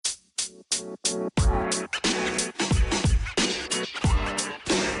Yo,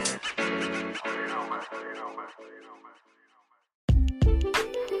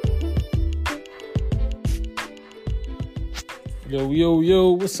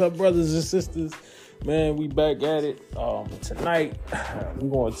 what's up, brothers and sisters? Man, we back at it. Tonight, we're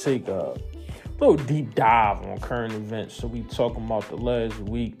going to take a little deep dive on current events. So we talking about the last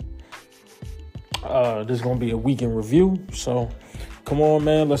week. This is going to be a week in review. So come on,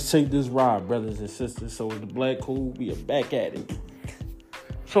 man, let's take this ride, brothers and sisters. So the Black Hole, we are back at it.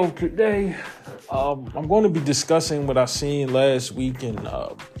 So today, I'm going to be discussing what I seen last week and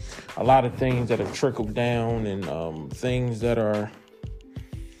a lot of things that have trickled down and things that are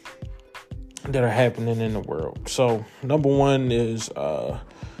happening in the world. So number one is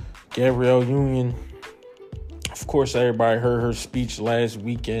Gabrielle Union. Of course, everybody heard her speech last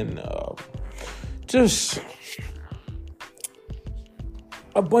weekend. Just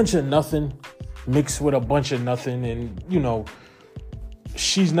a bunch of nothing mixed with a bunch of nothing, and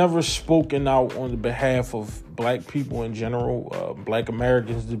she's never spoken out on the behalf of black people in general, black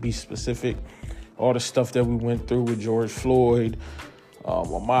Americans to be specific. All the stuff that we went through with George Floyd,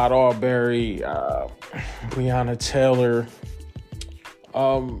 Ahmaud Arbery, Breonna Taylor.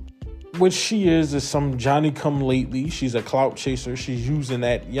 What she is some Johnny-come-lately. She's a clout chaser. She's using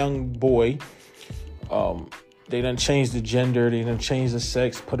that young boy. They done changed the gender. They done changed the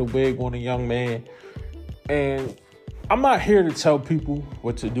sex, put a wig on a young man. And I'm not here to tell people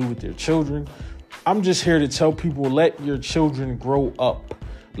what to do with their children. I'm just here to tell people, let your children grow up.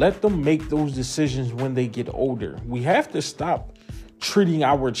 Let them make those decisions when they get older. We have to stop treating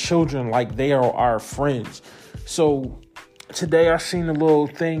our children like they are our friends. So today I seen a little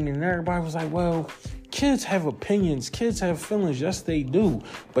thing and everybody was like, well, kids have opinions. Kids have feelings. Yes, they do.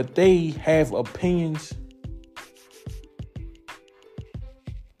 But they have opinions.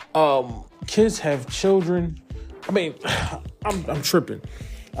 Kids have children. I mean, I'm tripping.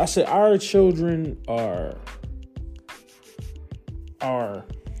 I said our children are our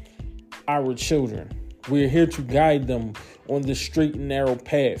children. We're here to guide them on the straight and narrow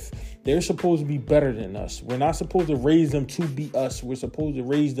path. They're supposed to be better than us. We're not supposed to raise them to be us. We're supposed to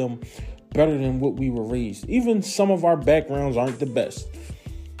raise them better than what we were raised. Even some of our backgrounds aren't the best.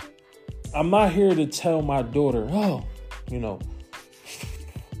 I'm not here to tell my daughter,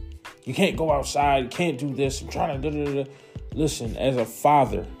 you can't go outside, you can't do this, I'm trying to Listen, as a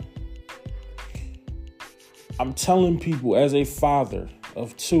father, I'm telling people, as a father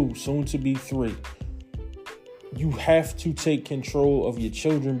of 2, soon to be 3, you have to take control of your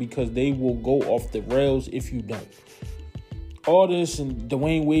children because they will go off the rails if you don't. All this, and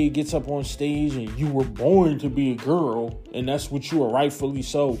Dwayne Wade gets up on stage and you were born to be a girl and that's what you are, rightfully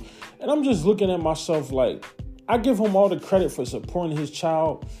so. And I'm just looking at myself like, I give him all the credit for supporting his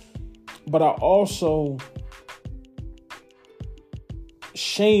child, but I also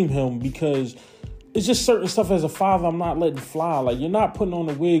shame him because it's just certain stuff as a father I'm not letting fly. Like, you're not putting on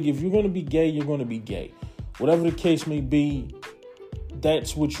a wig. If you're going to be gay, you're going to be gay. Whatever the case may be,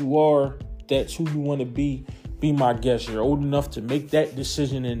 that's what you are. That's who you want to be. Be my guest. You're old enough to make that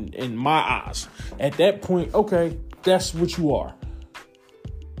decision in my eyes. At that point, okay, that's what you are.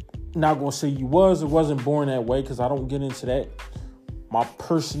 Not going to say you was or wasn't born that way because I don't get into that. My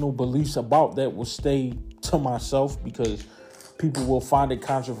personal beliefs about that will stay to myself because people will find it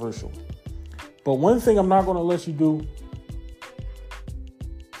controversial. But one thing I'm not going to let you do,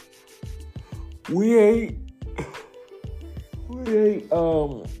 we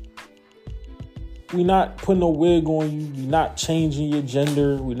not putting a wig on you. We not changing your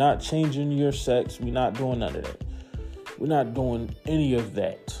gender. We not changing your sex. We not doing none of that. We're not doing any of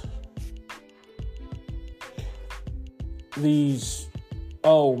that. These,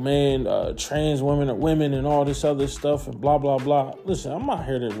 trans women are women and all this other stuff and blah, blah, blah. Listen, I'm not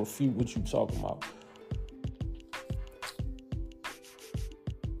here to refute what you talking about.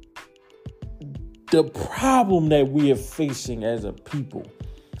 The problem that we are facing as a people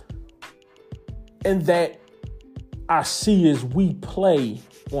and that I see is we play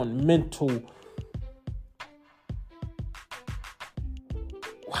on mental,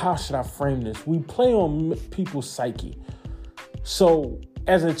 how should I frame this? We play on people's psyche. So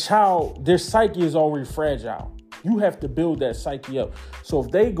as a child, their psyche is already fragile. You have to build that psyche up. So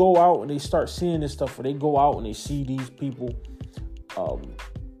if they go out and they start seeing this stuff, or they go out and they see these people,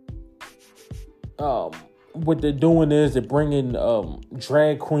 what they're doing is they're bringing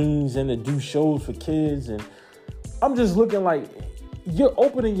drag queens in to do shows for kids. And I'm just looking like you're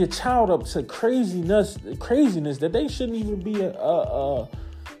opening your child up to craziness that they shouldn't even be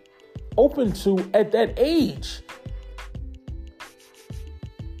open to at that age.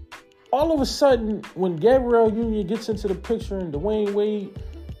 all of a sudden, when Gabrielle Union gets into the picture and Dwayne Wade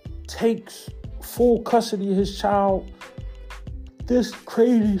takes full custody of his child, this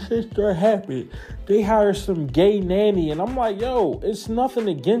crazy shit that happened. They hire some gay nanny, and I'm like, yo, it's nothing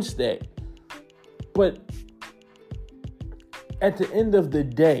against that. But at the end of the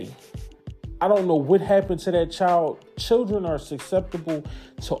day, I don't know what happened to that child. Children are susceptible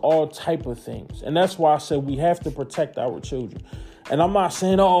to all type of things. And that's why I said we have to protect our children. And I'm not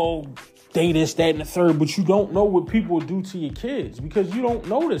saying, oh, they this, that, and the third, but you don't know what people do to your kids because you don't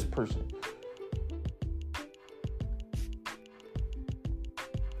know this person.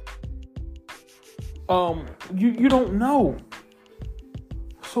 You don't know.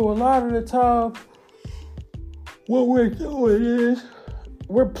 So a lot of the time, what we're doing is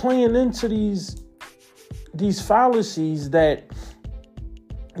we're playing into these fallacies that,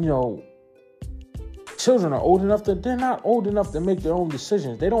 you know, children are old enough they're not old enough to make their own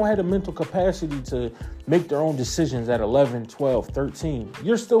decisions. They don't have the mental capacity to make their own decisions at 11, 12, 13.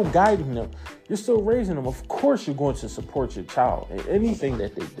 You're still guiding them. You're still raising them. Of course, you're going to support your child in anything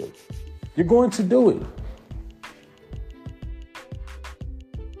that they do. You're going to do it.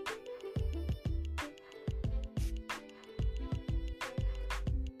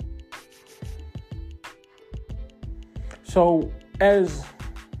 So, as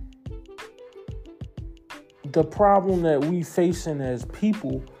the problem that we facing as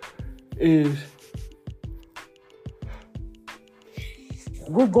people is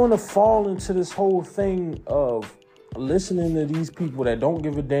we're going to fall into this whole thing of listening to these people that don't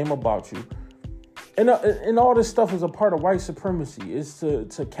give a damn about you. And all this stuff is a part of white supremacy. It's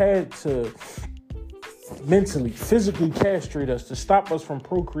to mentally, physically castrate us, to stop us from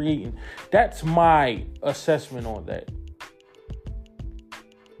procreating. That's my assessment on that.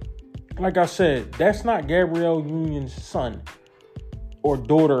 Like I said, that's not Gabrielle Union's son or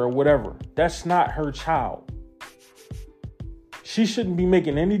daughter or whatever. That's not her child. She shouldn't be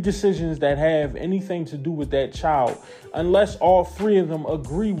making any decisions that have anything to do with that child unless all three of them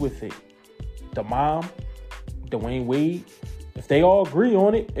agree with it. The mom, Dwayne Wade, if they all agree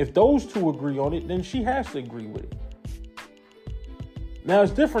on it, if those two agree on it, then she has to agree with it. Now,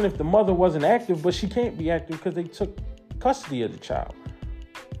 it's different if the mother wasn't active, but she can't be active because they took custody of the child.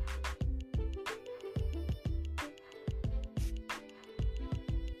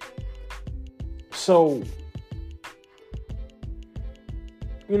 So,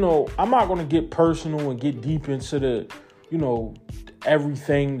 you know, I'm not going to get personal and get deep into the, you know,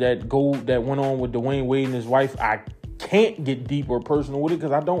 everything that went on with Dwayne Wade and his wife. I can't get deep or personal with it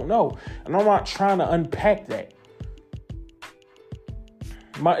because I don't know. And I'm not trying to unpack that.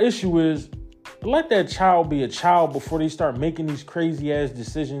 My issue is let that child be a child before they start making these crazy ass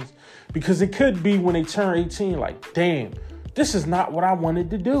decisions, because it could be when they turn 18, like, damn, this is not what I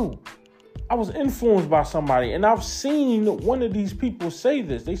wanted to do. I was influenced by somebody, and I've seen one of these people say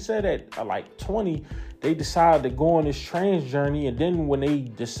this. They said at like 20, they decided to go on this trans journey, and then when they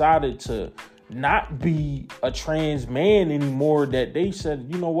decided to not be a trans man anymore, that they said,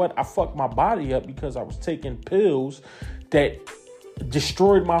 you know what, I fucked my body up because I was taking pills that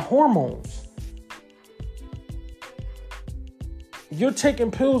destroyed my hormones. You're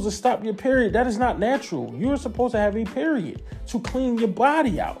taking pills to stop your period. That is not natural. You're supposed to have a period to clean your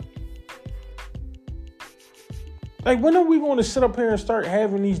body out. Like, when are we going to sit up here and start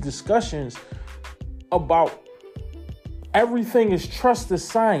having these discussions about everything is trust the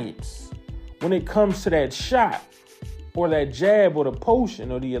science when it comes to that shot or that jab or the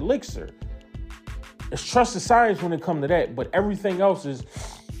potion or the elixir? It's trust the science when it comes to that, but everything else is,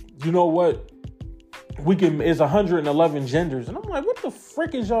 you know what, is 111 genders. And I'm like, what the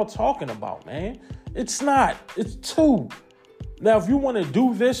frick is y'all talking about, man? It's not. It's 2. Now, if you want to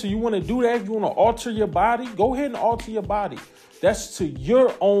do this or you want to do that, if you want to alter your body, go ahead and alter your body. That's to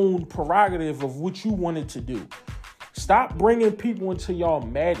your own prerogative of what you wanted to do. Stop bringing people into y'all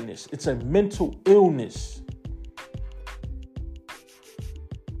madness. It's a mental illness.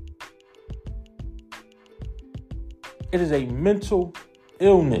 It is a mental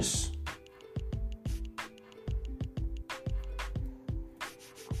illness.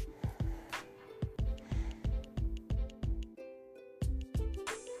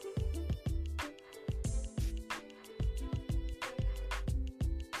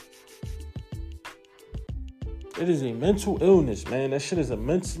 It is a mental illness, man. That shit is a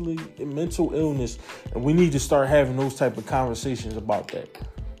mental illness. And we need to start having those type of conversations about that.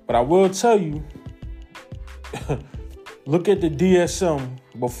 But I will tell you, look at the DSM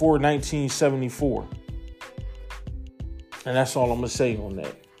before 1974. And that's all I'm going to say on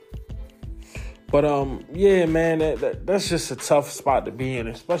that. But yeah, man, that's just a tough spot to be in,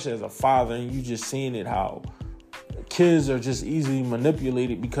 especially as a father, and you just seeing it how kids are just easily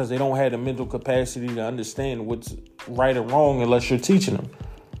manipulated because they don't have the mental capacity to understand what's right or wrong unless you're teaching them.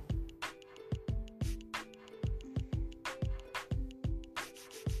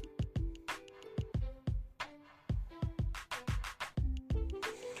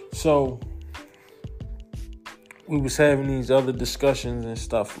 So we was having these other discussions and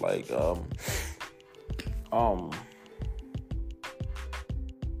stuff like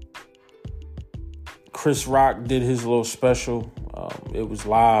Chris Rock did his little special. It was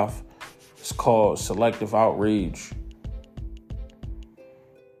live. It's called Selective Outrage.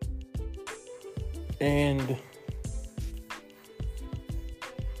 And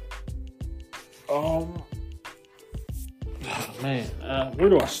man, where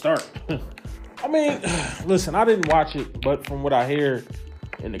do I start? I mean, listen, I didn't watch it, but from what I hear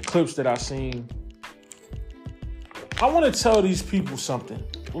in the clips that I've seen, I want to tell these people something.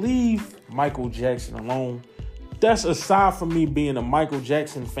 Leave Michael Jackson alone. That's aside from me being a Michael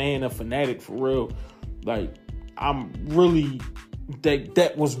Jackson fan, a fanatic for real. Like, I'm really,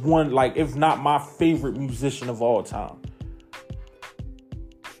 that was one, like, if not my favorite musician of all time.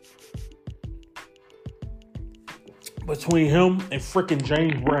 Between him and freaking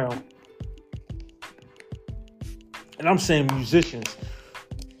James Brown. And I'm saying musicians.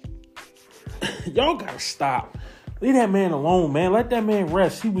 Y'all gotta stop. Leave that man alone, man. Let that man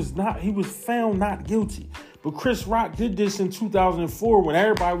rest. He was found not guilty. But Chris Rock did this in 2004 when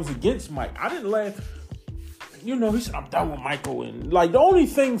everybody was against Mike. I didn't laugh. You know, he said, I'm done with Michael. And like, the only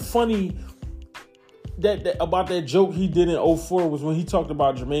thing funny that about that joke he did in 2004 was when he talked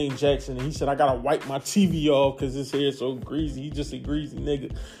about Jermaine Jackson. And he said, I gotta wipe my TV off because his hair is so greasy. He just a greasy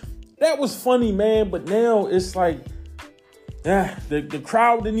nigga. That was funny, man. But now it's like, the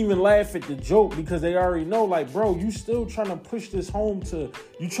crowd didn't even laugh at the joke because they already know, like, bro, you still trying to push this home to,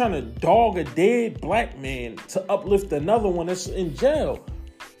 you trying to dog a dead black man to uplift another one that's in jail.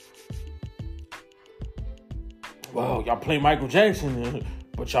 Well, y'all play Michael Jackson,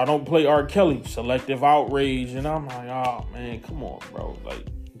 but y'all don't play R. Kelly. Selective outrage. And I'm like, oh, man, come on, bro. Like,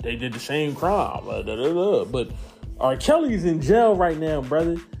 they did the same crime. But R. Kelly's in jail right now,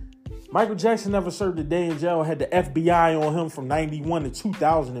 brother. Michael Jackson never served a day in jail, had the FBI on him from 91 to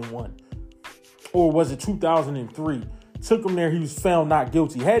 2001. Or was it 2003? Took him there, he was found not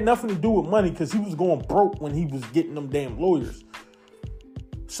guilty. Had nothing to do with money because he was going broke when he was getting them damn lawyers.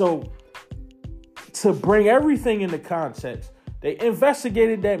 So, to bring everything into context, they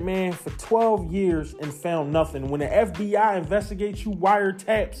investigated that man for 12 years and found nothing. When the FBI investigates you,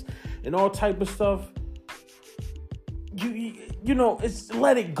 wiretaps and all type of stuff, you know, it's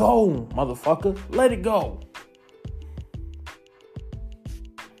let it go, motherfucker. Let it go.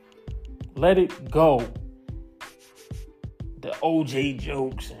 Let it go. The OJ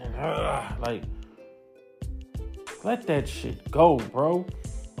jokes and like, let that shit go, bro.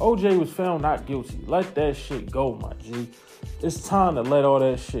 OJ was found not guilty. Let that shit go, my G. It's time to let all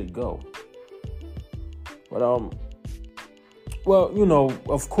that shit go. But well, you know,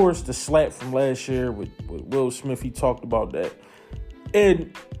 of course, the slap from last year with Will Smith, he talked about that.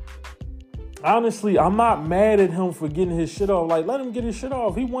 And honestly, I'm not mad at him for getting his shit off. Like, let him get his shit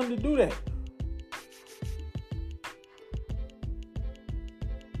off. He wanted to do that.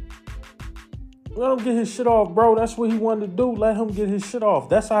 Let him get his shit off, bro. That's what he wanted to do. Let him get his shit off.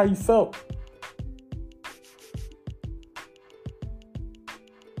 That's how he felt.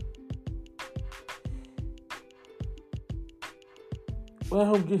 Let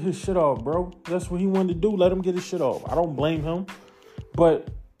him get his shit off, bro. That's what he wanted to do. Let him get his shit off. I don't blame him. But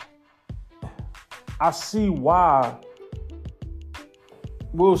I see why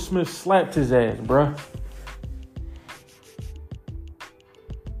Will Smith slapped his ass, bro.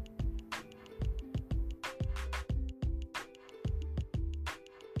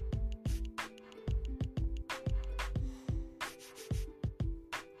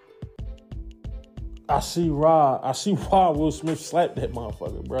 I see why Will Smith slapped that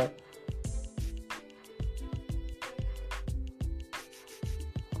motherfucker, bro.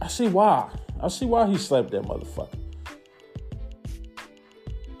 I see why he slapped that motherfucker.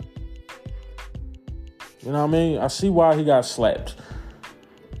 You know what I mean? I see why he got slapped.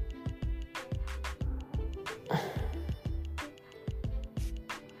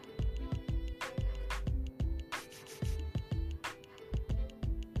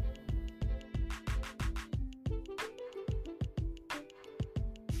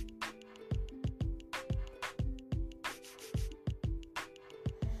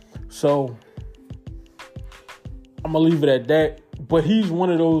 So, I'm going to leave it at that. But he's one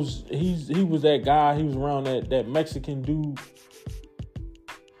of those, he was that guy, he was around that Mexican dude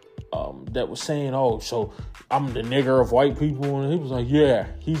that was saying, oh, so I'm the nigger of white people. And he was like, yeah,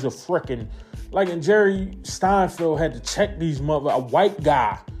 he's a frickin', like, and Jerry Seinfeld had to check these a white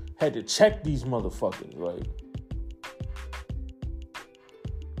guy had to check these motherfuckers, like.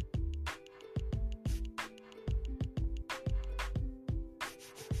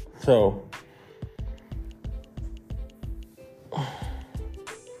 So,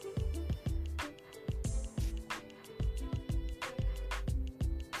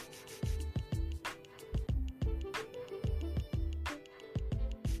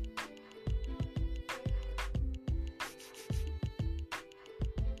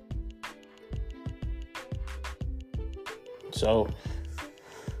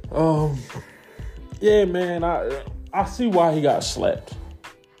 yeah, man, I see why he got slapped.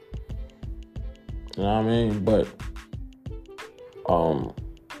 You know what I mean? But,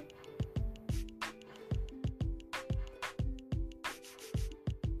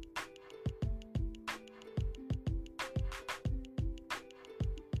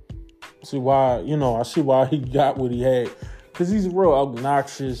 I see why he got what he had. Because he's real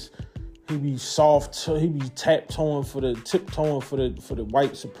obnoxious. He be soft, he be tiptoeing for the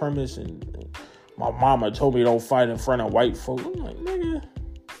white supremacists. And my mama told me don't fight in front of white folk. I'm like, nigga,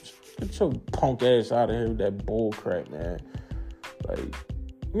 get your punk ass out of here with that bull crap, man. Like,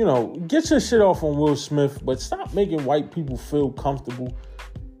 get your shit off on Will Smith, but stop making white people feel comfortable.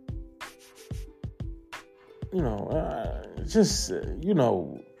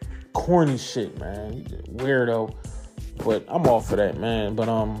 Corny shit, man. Weirdo. But I'm all for that, man. But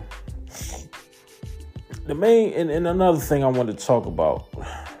the main and another thing I wanted to talk about,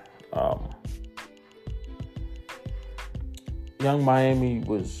 Young Miami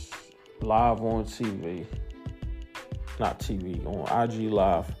was live on TV, not TV, on IG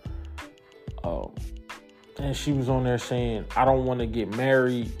Live, and she was on there saying, I don't want to get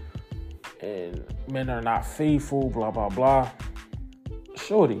married, and men are not faithful, blah, blah, blah.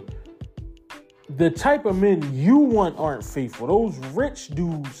 Shorty, the type of men you want aren't faithful. Those rich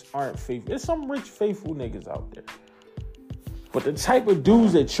dudes aren't faithful. There's some rich, faithful niggas out there. But the type of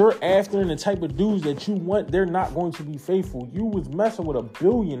dudes that you're after and the type of dudes that you want, they're not going to be faithful. You was messing with a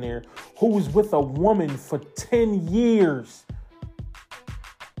billionaire who was with a woman for 10 years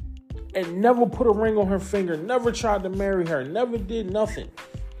and never put a ring on her finger, never tried to marry her, never did nothing.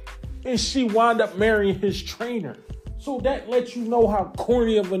 And she wound up marrying his trainer. So that lets you know how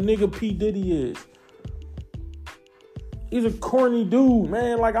corny of a nigga P. Diddy is. He's a corny dude,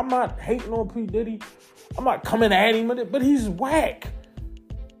 man. Like, I'm not hating on P. Diddy. I'm not coming at him with it, but he's whack.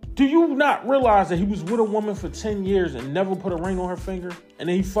 Do you not realize that he was with a woman for 10 years and never put a ring on her finger? And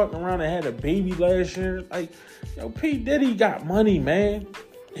then he fucking around and had a baby last year? Like, P. Diddy got money, man.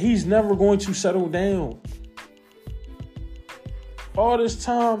 He's never going to settle down. All this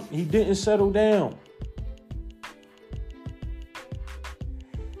time, he didn't settle down.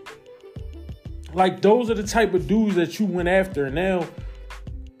 Like, those are the type of dudes that you went after. And now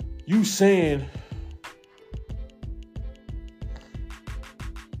you saying,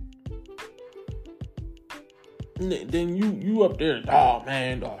 then you up there, oh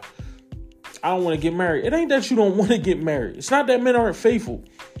man, I don't want to get married. It ain't that you don't want to get married. It's not that men aren't faithful.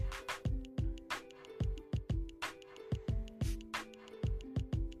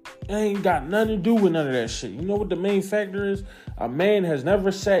 It ain't got nothing to do with none of that shit. You know what the main factor is? A man has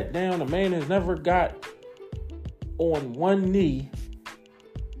never sat down. A man has never got on one knee.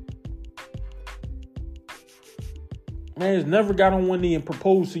 A man has never got on one knee and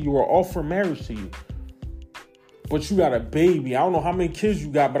proposed to you or offered marriage to you. But you got a baby. I don't know how many kids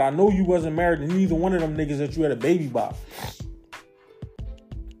you got, but I know you wasn't married to neither one of them niggas that you had a baby by.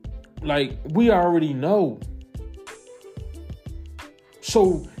 Like, we already know.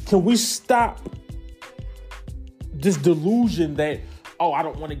 So, can we stop this delusion that, oh, I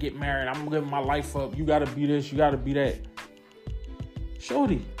don't want to get married, I'm living my life up, you gotta be this, you gotta be that.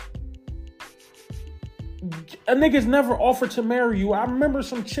 Shorty, a nigga's never offered to marry you. I remember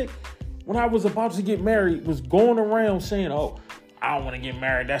some chick, when I was about to get married, was going around saying, oh, I don't want to get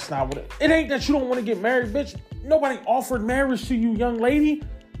married, that's not what it ain't that you don't want to get married, bitch. Nobody offered marriage to you, young lady.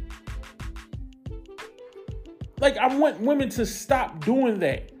 Like, I want women to stop doing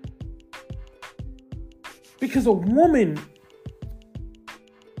that. Because a woman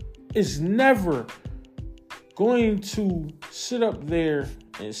is never going to sit up there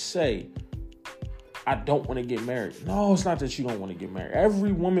and say, I don't want to get married. No, it's not that you don't want to get married.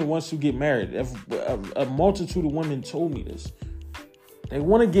 Every woman wants to get married. A multitude of women told me this. They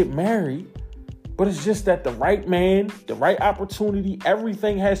want to get married, But it's just that the right man, the right opportunity,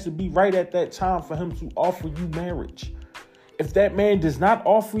 everything has to be right at that time for him to offer you marriage. If that man does not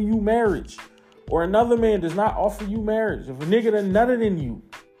offer you marriage, or another man does not offer you marriage, if a nigga done nutted in you,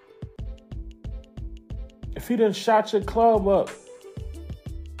 if he done shot your club up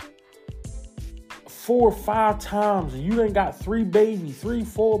 4 or 5 times and you done got 3,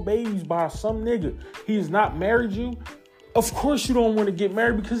 4 babies by some nigga, he has not married you, of course you don't want to get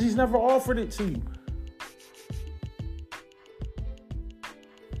married because he's never offered it to you.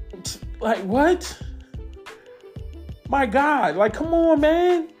 Like, what? My God, like, come on,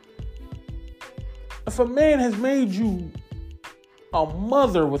 man. If a man has made you a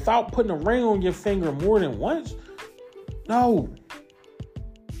mother without putting a ring on your finger more than once, no.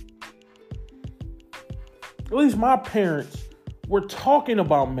 At least my parents were talking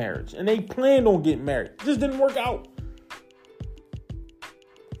about marriage and they planned on getting married. It just didn't work out.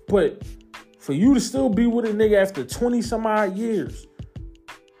 But for you to still be with a nigga after 20 some odd years,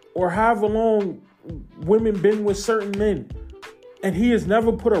 or however long women been with certain men, and he has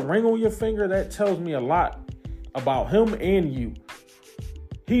never put a ring on your finger, that tells me a lot about him and you.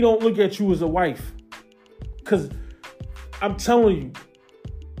 He don't look at you as a wife. Because I'm telling you,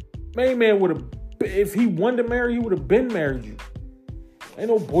 main man would have, if he wanted to marry, he would have been married you. Ain't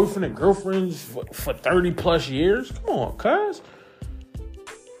no boyfriend and girlfriends for 30 plus years. Come on, cuz.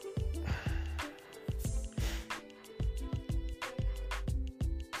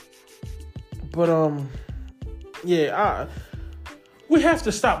 But, yeah, we have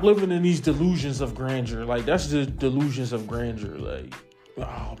to stop living in these delusions of grandeur. Like, that's the delusions of grandeur. Like,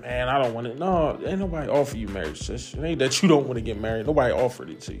 oh, man, I don't want it. No, ain't nobody offer you marriage, sis. It ain't that you don't want to get married. Nobody offered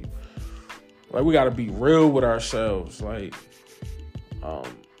it to you. Like, we got to be real with ourselves. Like,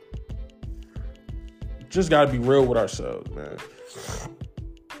 just got to be real with ourselves, man.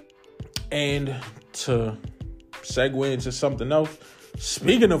 And to segue into something else,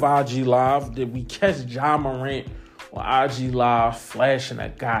 speaking of IG Live, did we catch Ja Morant on IG Live flashing a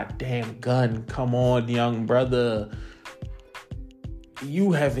goddamn gun? Come on, young brother.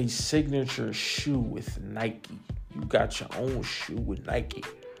 You have a signature shoe with Nike. You got your own shoe with Nike.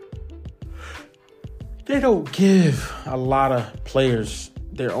 They don't give a lot of players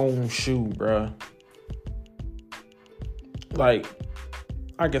their own shoe, bruh. Like,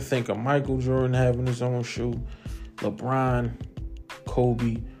 I could think of Michael Jordan having his own shoe, LeBron,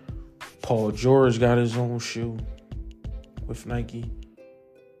 Kobe, Paul George got his own shoe with Nike.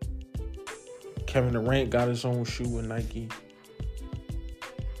 Kevin Durant got his own shoe with Nike.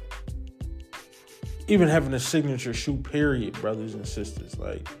 Even having a signature shoe, period, brothers and sisters.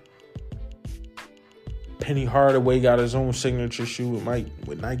 Like, Penny Hardaway got his own signature shoe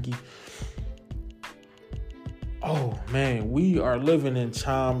with Nike. Oh, man, we are living in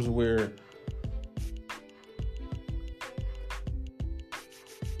times where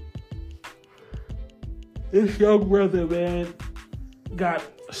this young brother, man, got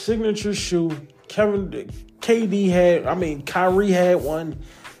a signature shoe. Kyrie had one.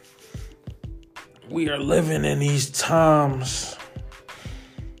 We are living in these times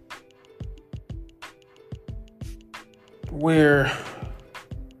where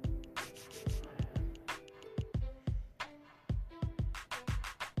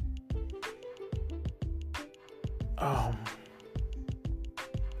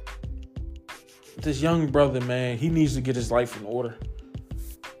this young brother, man, he needs to get his life in order.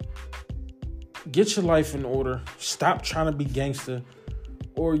 Get your life in order. Stop trying to be gangster.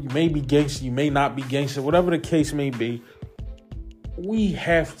 Or you may be gangster, you may not be gangster. Whatever the case may be, we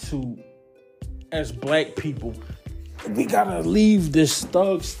have to, as black people, we gotta leave this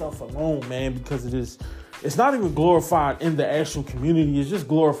thug stuff alone, man, because it's not even glorified in the actual community. It's just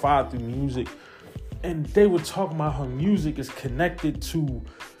glorified through music. And they were talking about how music is connected to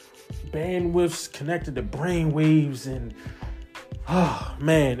bandwidths, connected to brain waves, and oh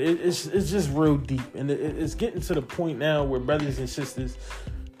man, it's just real deep. And it's getting to the point now where, brothers and sisters,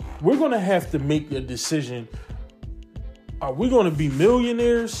 we're gonna have to make a decision. Are we gonna be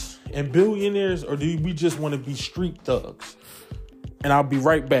millionaires and billionaires, or do we just want to be street thugs? And I'll be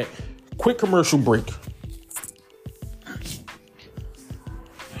right back. Quick commercial break.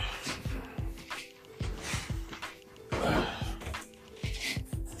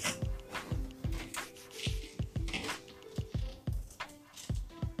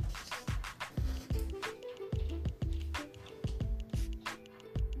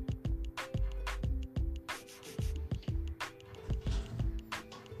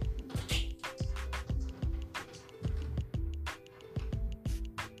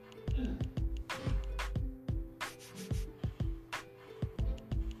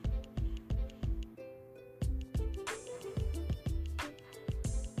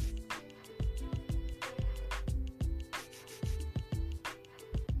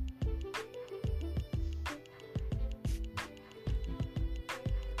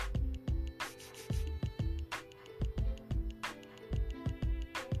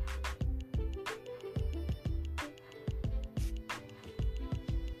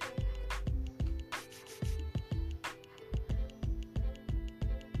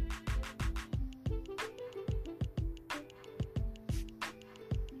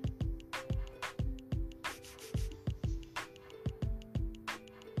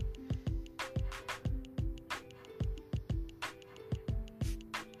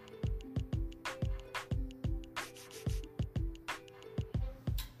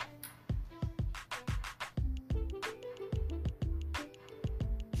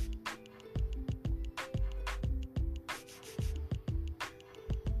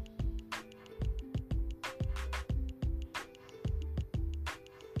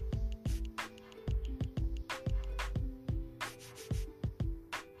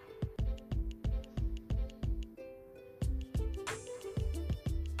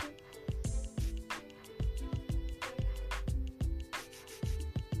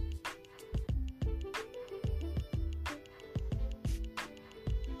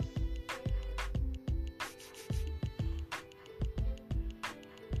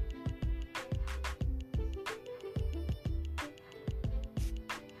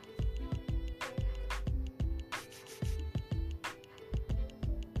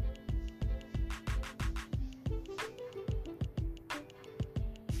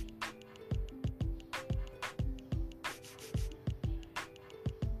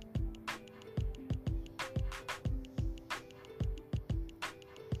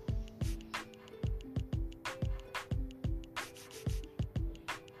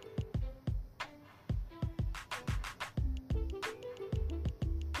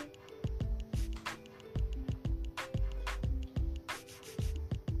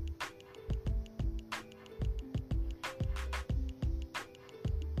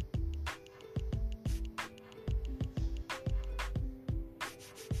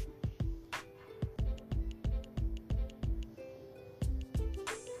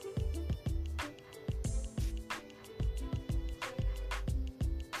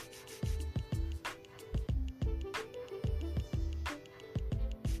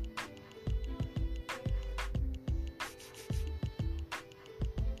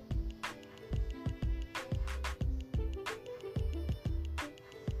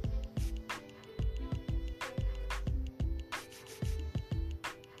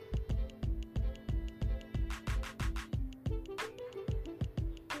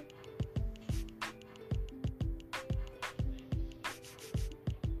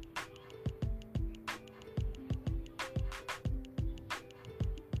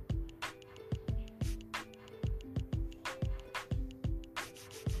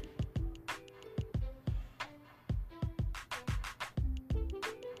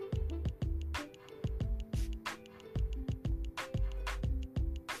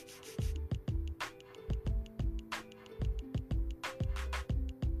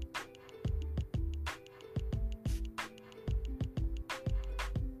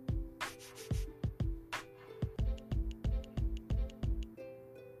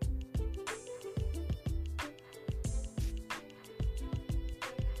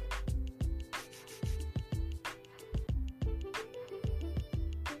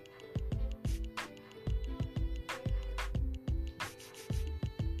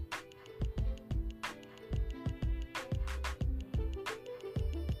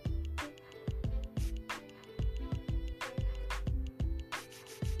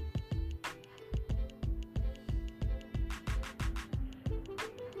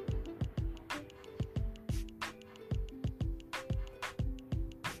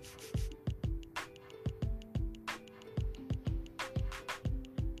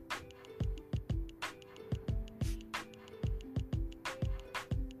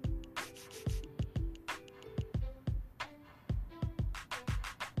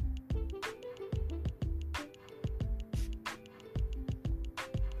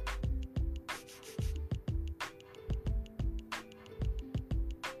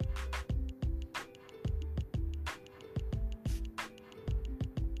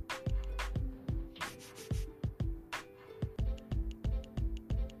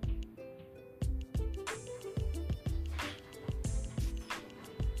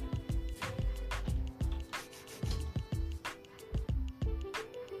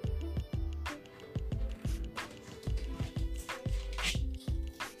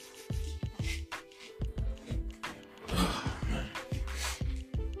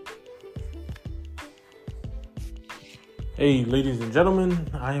 Hey, ladies and gentlemen,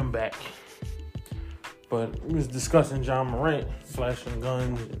 I am back. But we was discussing John Morant flashing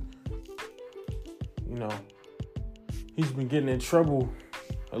guns. And, he's been getting in trouble,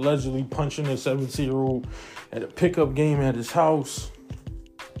 allegedly punching a 17-year-old at a pickup game at his house,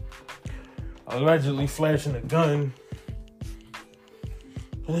 allegedly flashing a gun.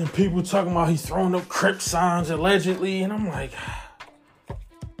 And then people talking about he's throwing up Crip signs, allegedly. And I'm like,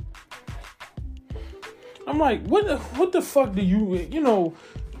 what the fuck do you,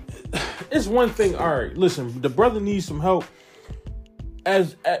 it's one thing. All right, listen, the brother needs some help.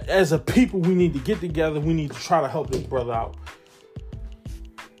 As a people, we need to get together. We need to try to help this brother out.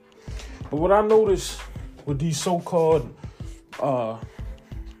 But what I noticed with these so-called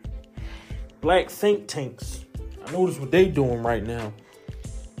black think tanks, I notice what they doing right now.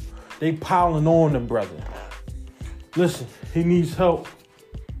 They piling on the brother. Listen, he needs help.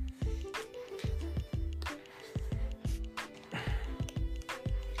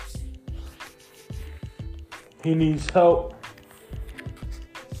 He needs help.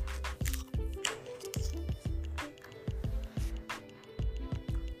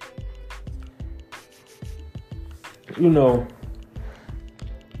 He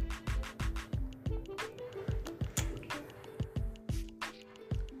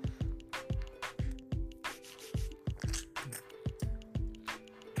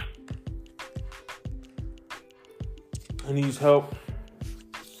needs help.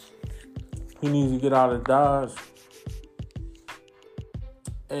 He needs to get out of Dodge.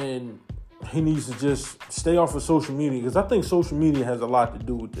 And he needs to just stay off of social media, because I think social media has a lot to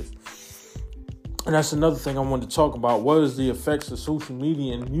do with this. And that's another thing I wanted to talk about. What is the effects of social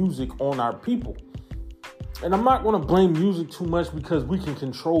media and music on our people? And I'm not going to blame music too much, because we can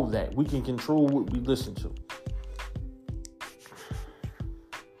control that. We can control what we listen to.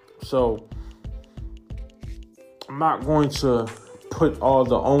 So I'm not going to put all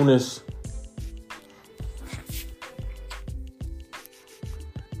the onus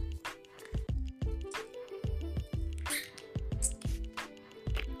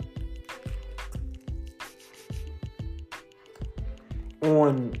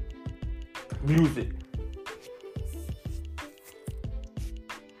on music.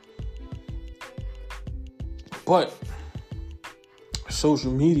 But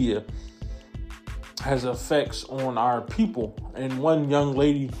social media has effects on our people. And one young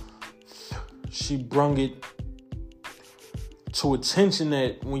lady, she brung it to attention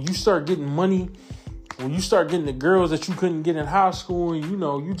that when you start getting money, when you start getting the girls that you couldn't get in high school, and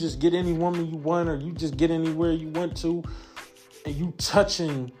you just get any woman you want, or you just get anywhere you want to, and you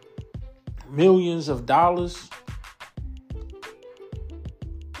touching millions of dollars,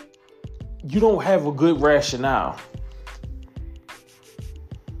 you don't have a good rationale.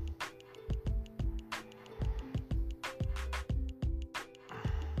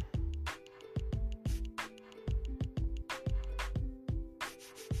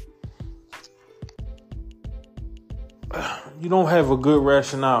 You don't have a good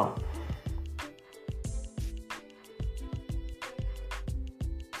rationale.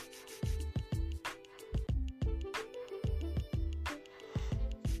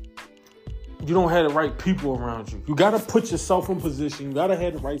 You don't have the right people around you. You got to put yourself in position. You got to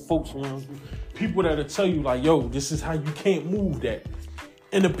have the right folks around you. People that'll tell you, like, yo, this is how you can't move that.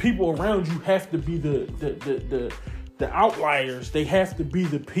 And the people around you have to be the outliers. They have to be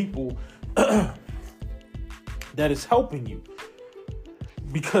the people that is helping you.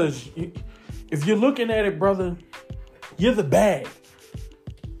 Because if you're looking at it, brother, you're the bad.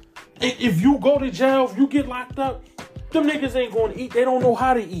 If you go to jail, if you get locked up, them niggas ain't going to eat. They don't know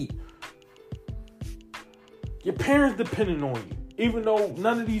how to eat. Your parents depending on you. Even though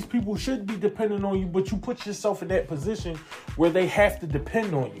none of these people should be depending on you, but you put yourself in that position where they have to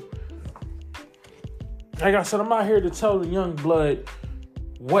depend on you. Like I said, I'm not here to tell the young blood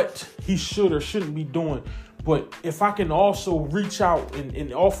what he should or shouldn't be doing. But if I can also reach out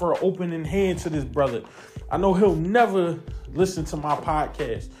and offer an opening hand to this brother, I know he'll never listen to my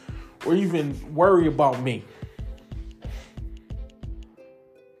podcast or even worry about me.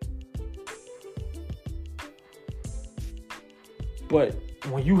 But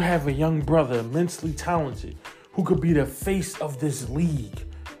when you have a young brother, immensely talented, who could be the face of this league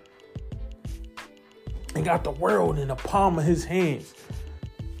and got the world in the palm of his hands,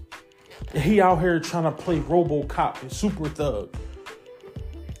 and he out here trying to play RoboCop and Super Thug,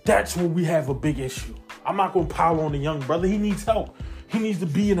 that's when we have a big issue. I'm not going to pile on the young brother. He needs help. He needs to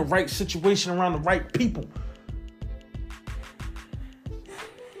be in the right situation around the right people.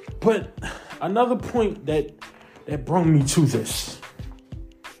 But another point that brought me to this.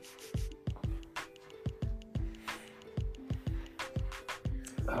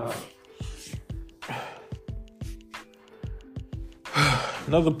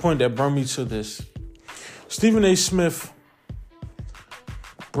 Another point that brought me to this. Stephen A. Smith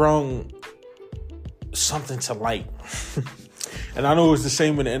brung something to light. And I know it's the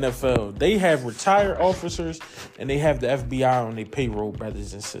same in the NFL. They have retired officers and they have the FBI on their payroll,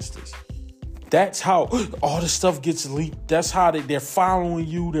 brothers and sisters. That's how all this stuff gets leaked. That's how they're following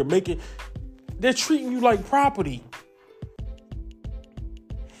you. They're treating you like property.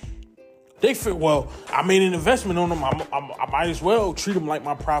 They feel, well, I made an investment on them. I might as well treat them like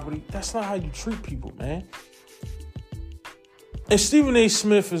my property. That's not how you treat people, man. And Stephen A.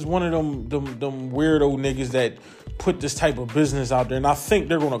 Smith is one of them weirdo niggas that put this type of business out there. And I think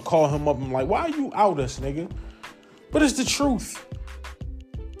they're going to call him up and like, why you out us, nigga? But it's the truth.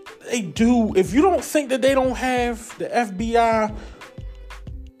 They do. If you don't think that they don't have the FBI...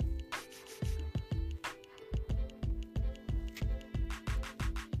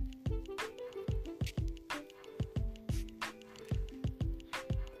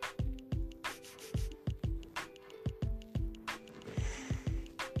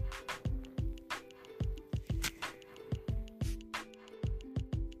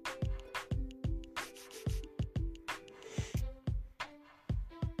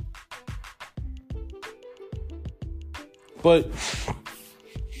 But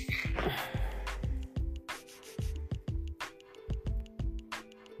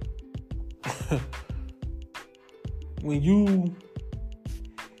when you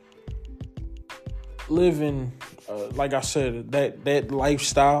live in, like I said, that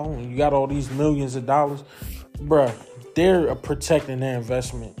lifestyle, and you got all these millions of dollars, bruh, they're protecting their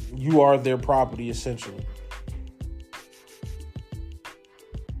investment. You are their property, essentially.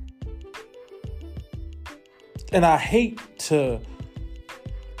 And I hate to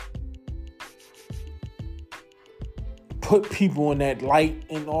put people in that light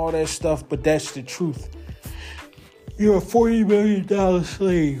and all that stuff, but that's the truth. You're a $40 million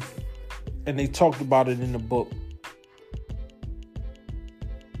slave. And they talked about it in the book.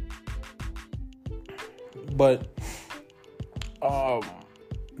 But,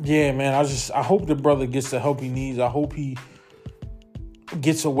 yeah, man, I hope the brother gets the help he needs. I hope he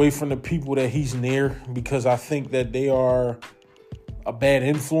gets away from the people that he's near, because I think that they are a bad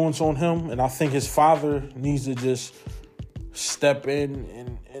influence on him. And I think his father needs to just step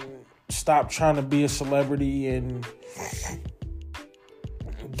in and stop trying to be a celebrity and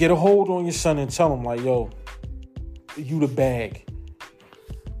get a hold on your son and tell him, like, yo, you the bag.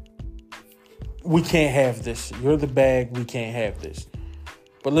 We can't have this. You're the bag. We can't have this.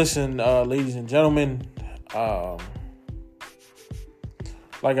 But listen, ladies and gentlemen,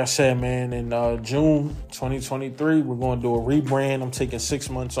 like I said, man, in June 2023, we're going to do a rebrand. I'm taking 6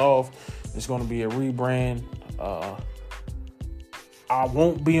 months off. It's going to be a rebrand. I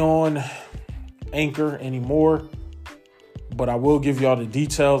won't be on Anchor anymore, but I will give y'all the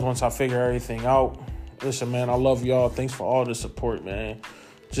details once I figure everything out. Listen, man, I love y'all. Thanks for all the support, man.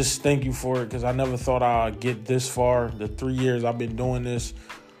 Just thank you for it, because I never thought I'd get this far. The 3 years I've been doing this,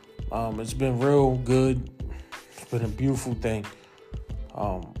 it's been real good. It's been a beautiful thing.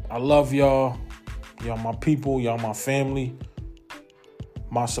 I love y'all. Y'all my people. Y'all my family.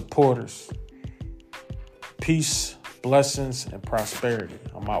 My supporters. Peace, blessings, and prosperity.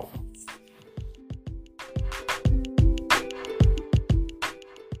 I'm out.